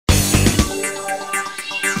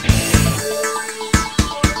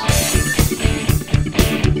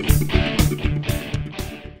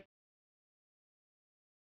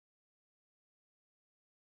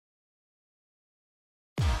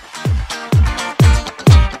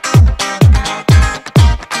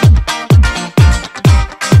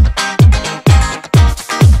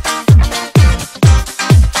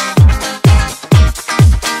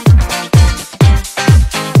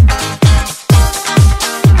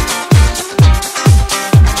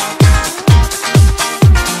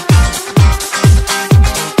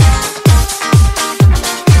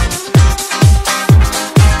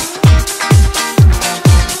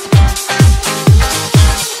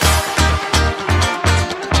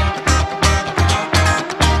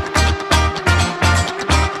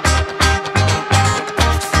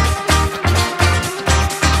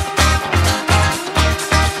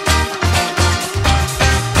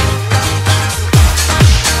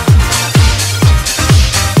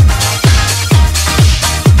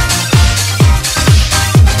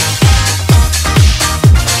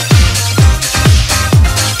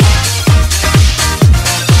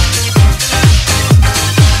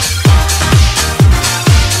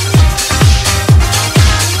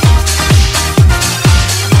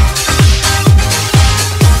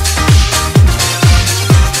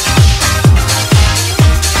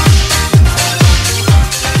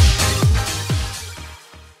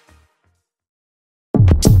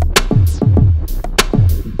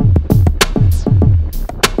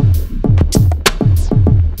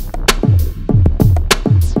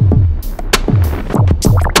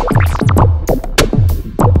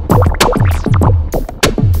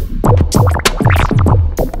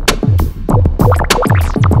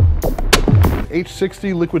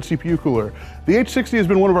H60 liquid CPU cooler. The H60 has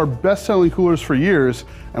been one of our best-selling coolers for years,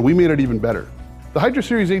 and we made it even better. The Hydra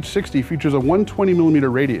Series H60 features a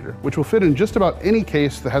 120mm radiator, which will fit in just about any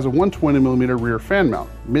case that has a 120mm rear fan mount,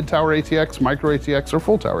 mid-tower ATX, micro ATX, or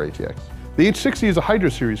full-tower ATX. The H60 is a Hydra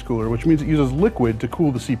Series cooler, which means it uses liquid to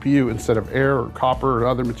cool the CPU instead of air or copper or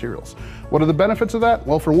other materials. What are the benefits of that?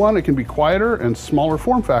 Well, for one, it can be quieter and smaller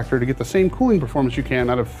form factor to get the same cooling performance you can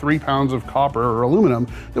out of 3 pounds of copper or aluminum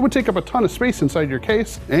that would take up a ton of space inside your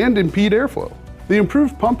case and impede airflow. The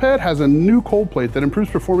improved pump head has a new cold plate that improves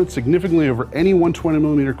performance significantly over any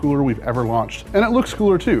 120mm cooler we've ever launched. And it looks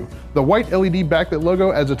cooler too. The white LED backlit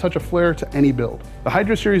logo adds a touch of flair to any build. The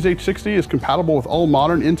Hydra Series H60 is compatible with all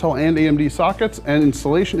modern Intel and AMD sockets, and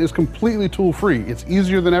installation is completely tool-free. It's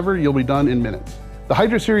easier than ever, you'll be done in minutes. The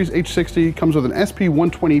Hydra Series H60 comes with an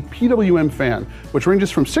SP120 PWM fan, which ranges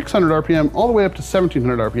from 600 RPM all the way up to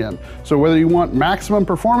 1700 RPM. So whether you want maximum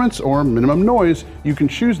performance or minimum noise, you can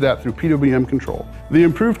choose that through PWM control. The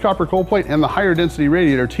improved copper cold plate and the higher density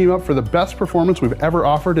radiator team up for the best performance we've ever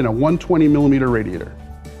offered in a 120mm radiator.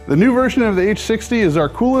 The new version of the H60 is our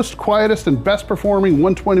coolest, quietest, and best performing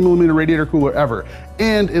 120mm radiator cooler ever,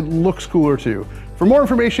 and it looks cooler too. For more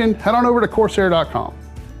information, head on over to Corsair.com.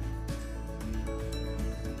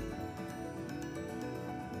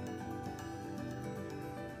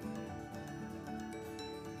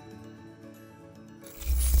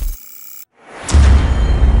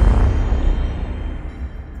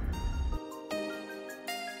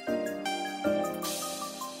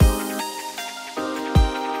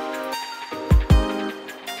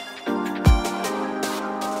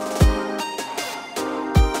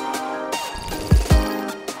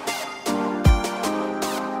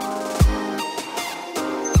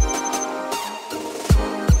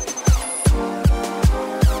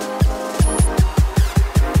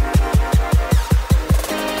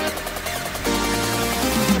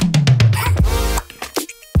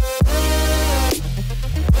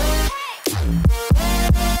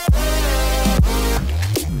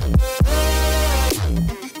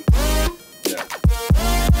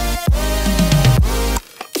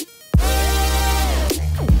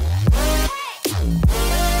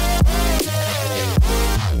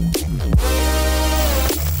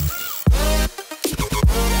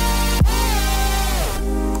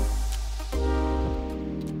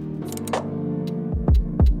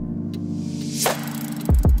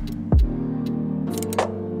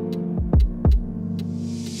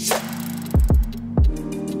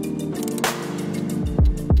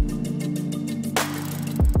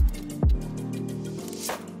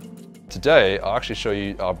 Today, I'll actually show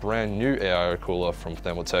you our brand new AIO cooler from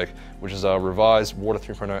Thermaltake, which is our revised Water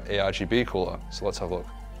 3.0 ARGB cooler. So let's have a look.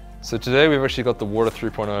 So today we've actually got the Water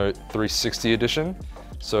 3.0 360 edition.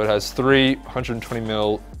 So it has 3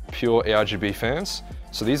 120mm pure ARGB fans.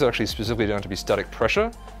 So these are actually specifically designed to be static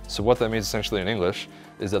pressure. So what that means essentially in English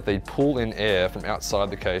is that they pull in air from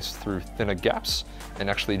outside the case through thinner gaps and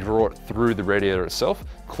actually draw it through the radiator itself,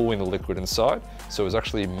 cooling the liquid inside. So it's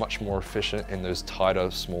actually much more efficient in those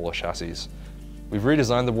tighter, smaller chassis. We've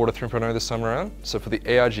redesigned the Water 3.0 this time around. So for the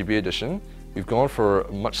ARGB edition, we've gone for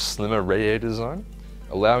a much slimmer radiator design,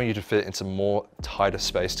 allowing you to fit into more tighter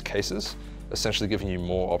spaced cases, essentially giving you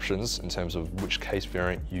more options in terms of which case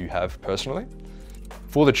variant you have personally.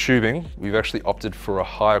 For the tubing, we've actually opted for a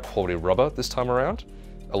higher quality rubber this time around,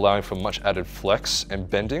 allowing for much added flex and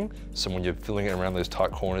bending. So when you're filling it around those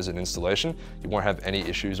tight corners in installation, you won't have any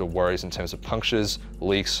issues or worries in terms of punctures,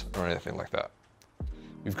 leaks, or anything like that.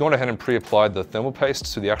 We've gone ahead and pre-applied the thermal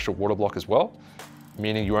paste to the actual water block as well,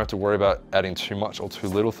 meaning you won't have to worry about adding too much or too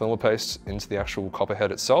little thermal paste into the actual copper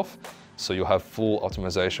head itself. So you'll have full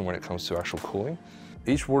optimization when it comes to actual cooling.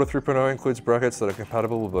 Each Water 3.0 includes brackets that are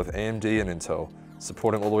compatible with both AMD and Intel,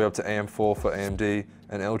 supporting all the way up to AM4 for AMD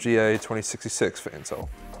and LGA 2066 for Intel.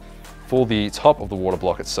 For the top of the water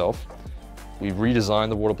block itself, we redesigned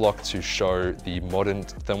the water block to show the modern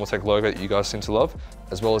Thermaltake logo that you guys seem to love,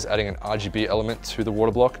 as well as adding an RGB element to the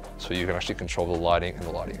water block so you can actually control the lighting and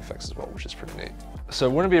the lighting effects as well, which is pretty neat. So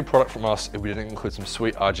it wouldn't be a product from us if we didn't include some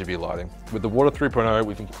sweet RGB lighting. With the Water 3.0,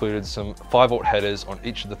 we've included some 5-volt headers on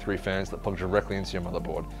each of the 3 fans that plug directly into your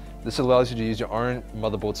motherboard. This allows you to use your own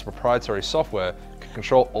motherboard's proprietary software to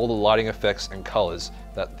control all the lighting effects and colors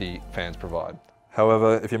that the fans provide.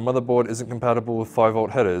 However, if your motherboard isn't compatible with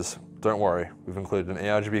 5-volt headers, don't worry, we've included an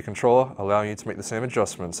ARGB controller allowing you to make the same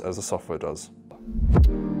adjustments as the software does.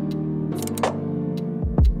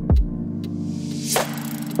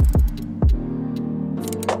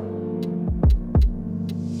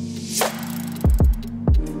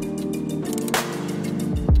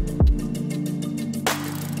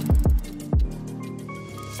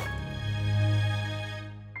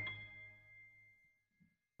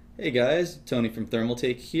 Hey guys, Tony from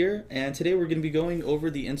Thermaltake here, and today we're going to be going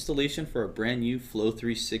over the installation for a brand new Flow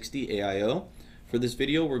 360 AIO. For this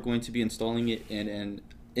video we're going to be installing it in an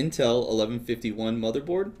Intel 1151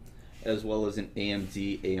 motherboard as well as an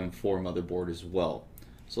AMD AM4 motherboard as well.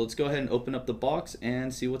 So let's go ahead and open up the box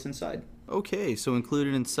and see what's inside. Okay, so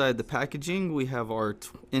included inside the packaging we have our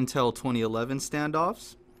Intel 2011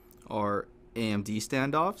 standoffs, our AMD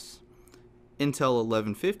standoffs, Intel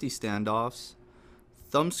 1150 standoffs,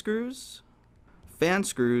 thumb screws, fan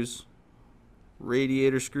screws,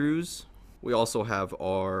 radiator screws. We also have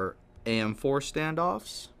our AM4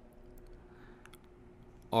 standoffs,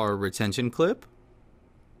 our retention clip,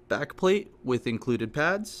 backplate with included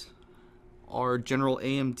pads, our general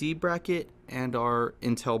AMD bracket, and our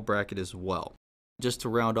Intel bracket as well. Just to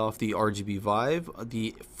round off the RGB Vive,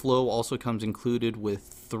 the Flow also comes included with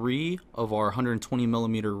 3 of our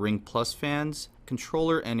 120mm Ring Plus fans,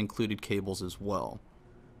 controller, and included cables as well.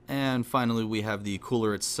 And finally we have the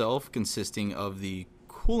cooler itself, consisting of the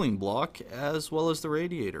cooling block as well as the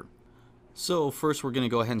radiator. So first we're going to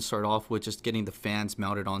go ahead and start off with just getting the fans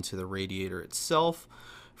mounted onto the radiator itself.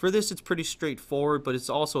 For this it's pretty straightforward, but it's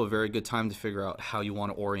also a very good time to figure out how you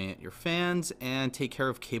want to orient your fans and take care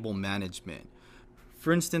of cable management.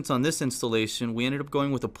 For instance, on this installation, we ended up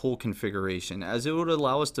going with a pull configuration, as it would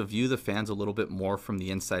allow us to view the fans a little bit more from the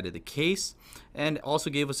inside of the case, and also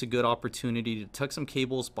gave us a good opportunity to tuck some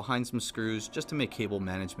cables behind some screws just to make cable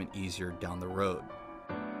management easier down the road.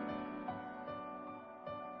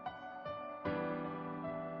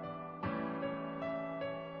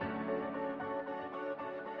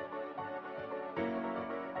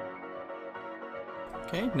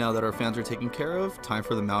 Okay, now that our fans are taken care of, time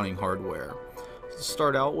for the mounting hardware. To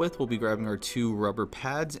start out with, we'll be grabbing our 2 rubber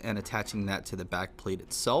pads and attaching that to the back plate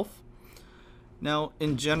itself. Now,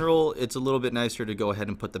 in general, it's a little bit nicer to go ahead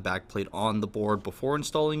and put the back plate on the board before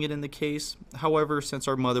installing it in the case. However, since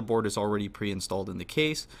our motherboard is already pre-installed in the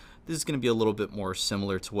case, this is going to be a little bit more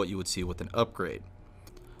similar to what you would see with an upgrade.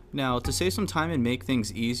 Now, to save some time and make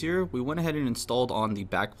things easier, we went ahead and installed on the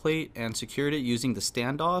back plate and secured it using the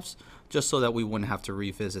standoffs, just so that we wouldn't have to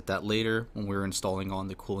revisit that later when we were installing on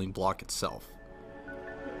the cooling block itself.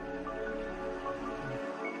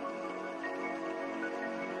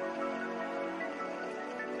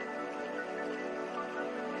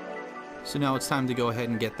 So now it's time to go ahead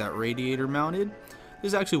and get that radiator mounted. This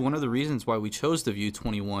is actually one of the reasons why we chose the View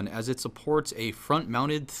 21, as it supports a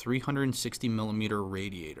front-mounted 360mm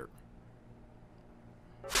radiator.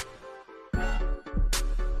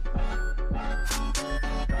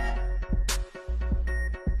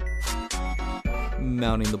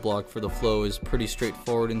 Mounting the block for the Flow is pretty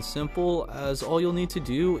straightforward and simple, as all you'll need to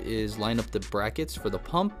do is line up the brackets for the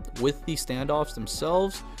pump with the standoffs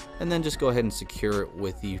themselves, and then just go ahead and secure it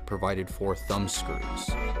with the provided 4 thumb screws.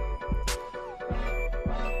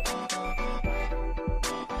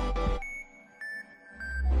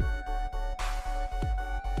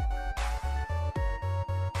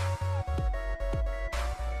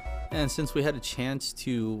 And since we had a chance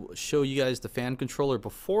to show you guys the fan controller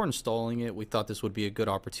before installing it, we thought this would be a good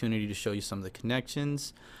opportunity to show you some of the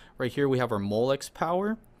connections. Right here we have our Molex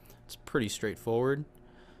power. It's pretty straightforward.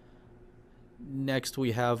 Next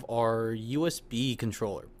we have our USB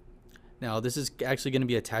controller. Now this is actually going to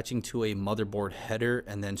be attaching to a motherboard header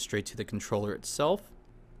and then straight to the controller itself.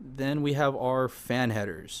 Then we have our fan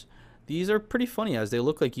headers. These are pretty funny, as they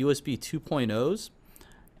look like USB 2.0s.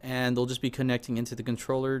 And they'll just be connecting into the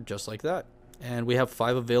controller just like that. And we have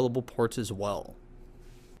 5 available ports as well.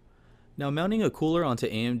 Now, mounting a cooler onto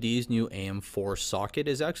AMD's new AM4 socket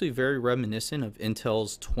is actually very reminiscent of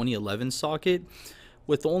Intel's 2011 socket,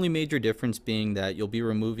 with the only major difference being that you'll be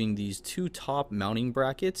removing these 2 top mounting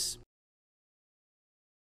brackets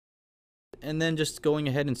and then just going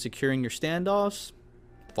ahead and securing your standoffs,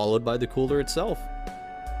 followed by the cooler itself.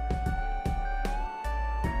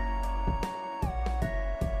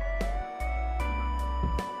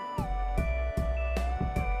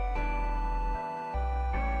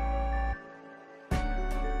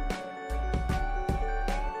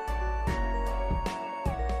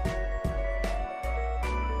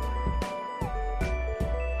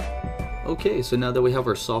 Okay, so now that we have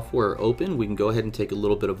our software open, we can go ahead and take a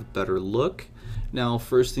little bit of a better look. Now,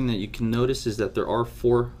 first thing that you can notice is that there are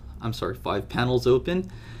 5 panels open.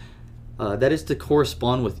 That is to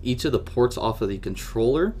correspond with each of the ports off of the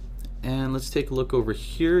controller. And let's take a look over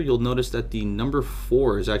here. You'll notice that the number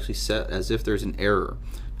 4 is actually set as if there's an error.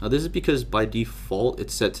 Now this is because by default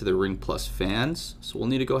it's set to the Ring Plus fans, so we'll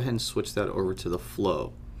need to go ahead and switch that over to the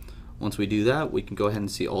Flow. Once we do that, we can go ahead and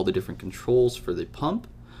see all the different controls for the pump,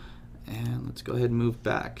 And let's go ahead and move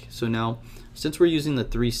back. So now, since we're using the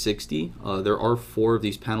 360, there are 4 of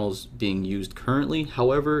these panels being used currently.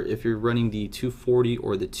 However, if you're running the 240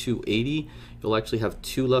 or the 280, you'll actually have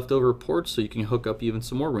 2 leftover ports, so you can hook up even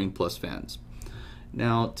some more Ring Plus fans.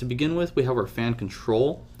 Now, to begin with, we have our fan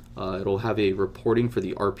control. It'll have a reporting for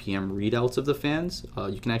the RPM readouts of the fans.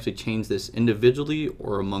 You can actually change this individually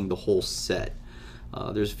or among the whole set.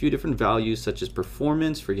 There's a few different values such as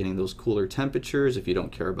performance for getting those cooler temperatures if you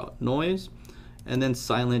don't care about noise, and then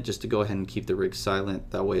silent just to go ahead and keep the rig silent,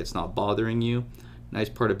 that way it's not bothering you. Nice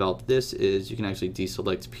part about this is you can actually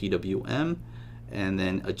deselect PWM and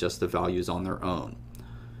then adjust the values on their own.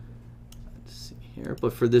 Let's see here,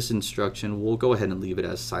 but for this instruction we'll go ahead and leave it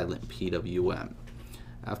as silent PWM.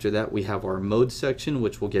 After that we have our mode section,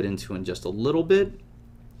 which we'll get into in just a little bit,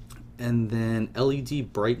 and then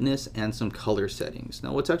LED brightness and some color settings.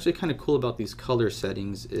 Now what's actually kind of cool about these color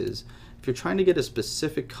settings is if you're trying to get a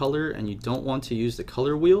specific color and you don't want to use the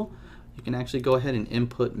color wheel, you can actually go ahead and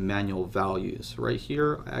input manual values. Right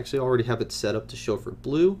here I actually already have it set up to show for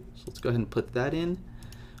blue, so let's go ahead and put that in.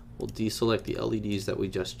 We'll deselect the LEDs that we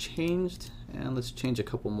just changed, and let's change a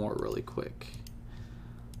couple more really quick.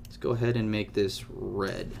 Go ahead and make this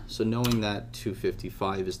red. So knowing that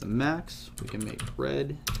 255 is the max, we can make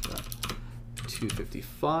red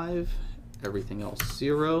 255, everything else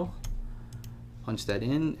 0. Punch that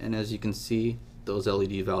in, and as you can see, those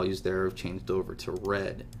LED values there have changed over to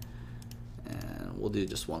red. And we'll do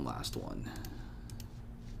just one last one.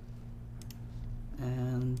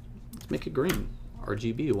 And let's make it green.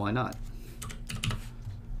 RGB, why not?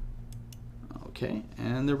 Okay,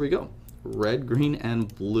 and there we go. Red, green,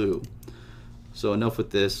 and blue. So enough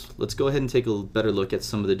with this. Let's go ahead and take a better look at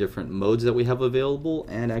some of the different modes that we have available,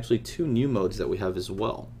 and actually 2 new modes that we have as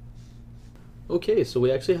well. Okay, so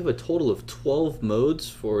we actually have a total of 12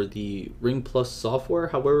 modes for the Ring Plus software.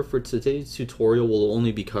 However, for today's tutorial we'll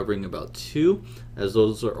only be covering about 2, as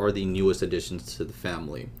those are the newest additions to the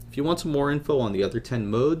family. If you want some more info on the other 10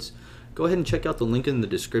 modes, go ahead and check out the link in the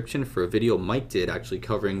description for a video Mike did actually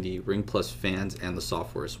covering the Ring Plus fans and the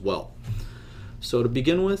software as well. So to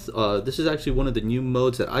begin with, this is actually one of the new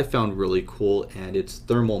modes that I found really cool, and it's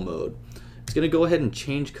thermal mode. It's going to go ahead and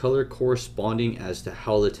change color corresponding as to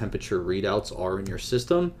how the temperature readouts are in your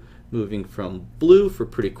system, moving from blue for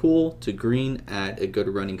pretty cool to green at a good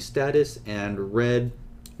running status, and red,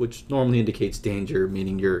 which normally indicates danger,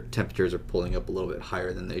 meaning your temperatures are pulling up a little bit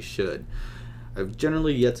higher than they should. I've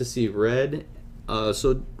generally yet to see red,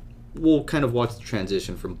 so we'll kind of watch the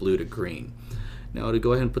transition from blue to green. Now to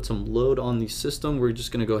go ahead and put some load on the system, we're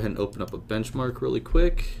just going to go ahead and open up a benchmark really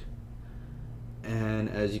quick. And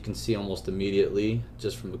as you can see almost immediately,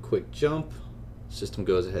 just from a quick jump, the system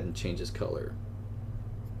goes ahead and changes color.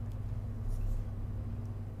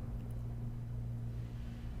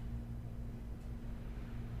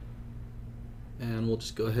 And we'll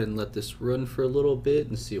just go ahead and let this run for a little bit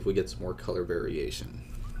and see if we get some more color variation.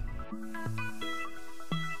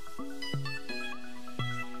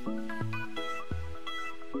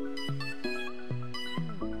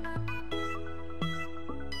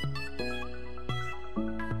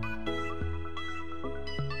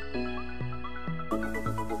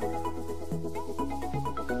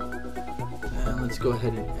 And let's go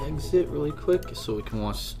ahead and exit really quick so we can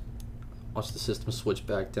watch the system switch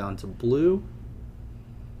back down to blue.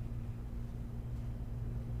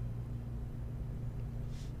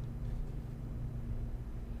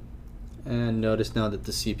 And notice now that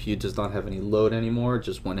the CPU does not have any load anymore,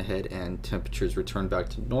 just went ahead and temperatures returned back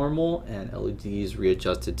to normal and LEDs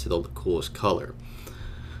readjusted to the coolest color.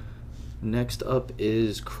 Next up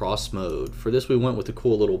is cross mode. For this we went with a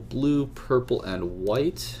cool little blue, purple, and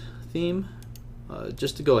white theme,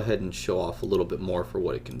 just to go ahead and show off a little bit more for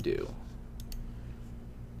what it can do.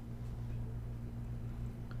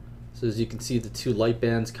 So as you can see, the 2 light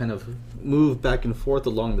bands kind of move back and forth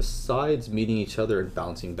along the sides, meeting each other and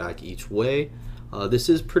bouncing back each way. This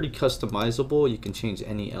is pretty customizable. You can change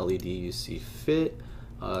any LED you see fit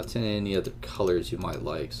to any other colors you might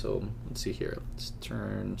like. So let's see here. Let's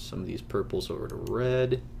turn some of these purples over to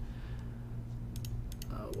red.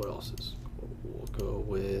 What else is? We'll go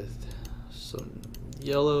with some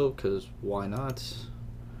yellow, because why not?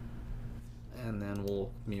 And then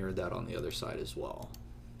we'll mirror that on the other side as well.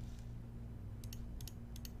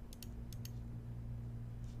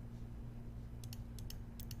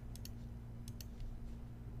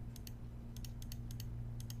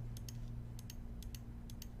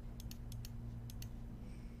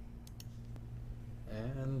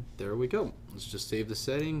 And there we go. Let's just save the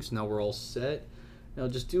settings. Now we're all set. Now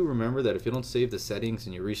just do remember that if you don't save the settings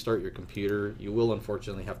and you restart your computer, you will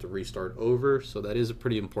unfortunately have to restart over, so that is a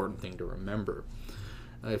pretty important thing to remember.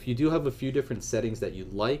 If you do have a few different settings that you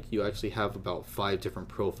like, you actually have about 5 different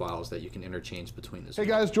profiles that you can interchange between this. Hey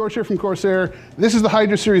guys, George here from Corsair. This is the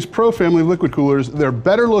Hydra Series Pro family of liquid coolers. They're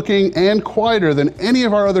better looking and quieter than any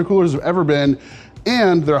of our other coolers have ever been,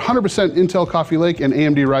 and they're 100% Intel Coffee Lake and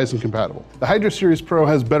AMD Ryzen compatible. The Hydra Series Pro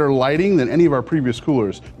has better lighting than any of our previous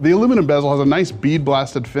coolers. The aluminum bezel has a nice bead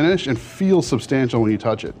blasted finish and feels substantial when you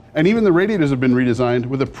touch it. And even the radiators have been redesigned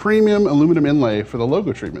with a premium aluminum inlay for the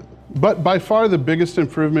logo treatment. But by far the biggest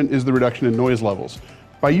improvement is the reduction in noise levels.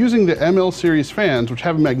 By using the ML series fans, which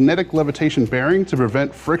have a magnetic levitation bearing to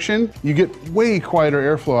prevent friction, you get way quieter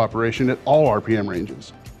airflow operation at all RPM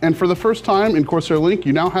ranges. And for the first time in Corsair Link,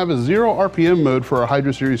 you now have a 0 RPM mode for our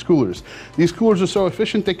Hydra Series coolers. These coolers are so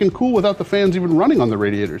efficient they can cool without the fans even running on the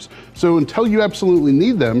radiators. So until you absolutely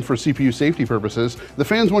need them for CPU safety purposes, the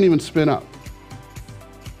fans won't even spin up.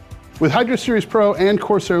 With Hydra Series Pro and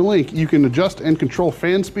Corsair Link, you can adjust and control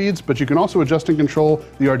fan speeds, but you can also adjust and control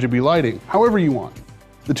the RGB lighting, however you want.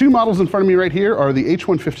 The 2 models in front of me right here are the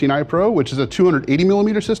H150i Pro, which is a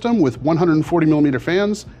 280mm system with 140mm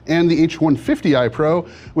fans, and the H150i Pro,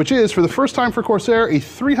 which is, for the first time for Corsair, a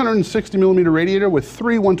 360mm radiator with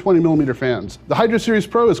 3 120mm fans. The Hydra Series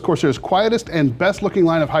Pro is Corsair's quietest and best looking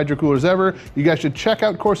line of Hydra coolers ever. You guys should check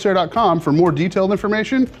out Corsair.com for more detailed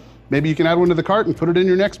information. Maybe you can add one to the cart and put it in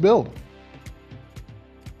your next build.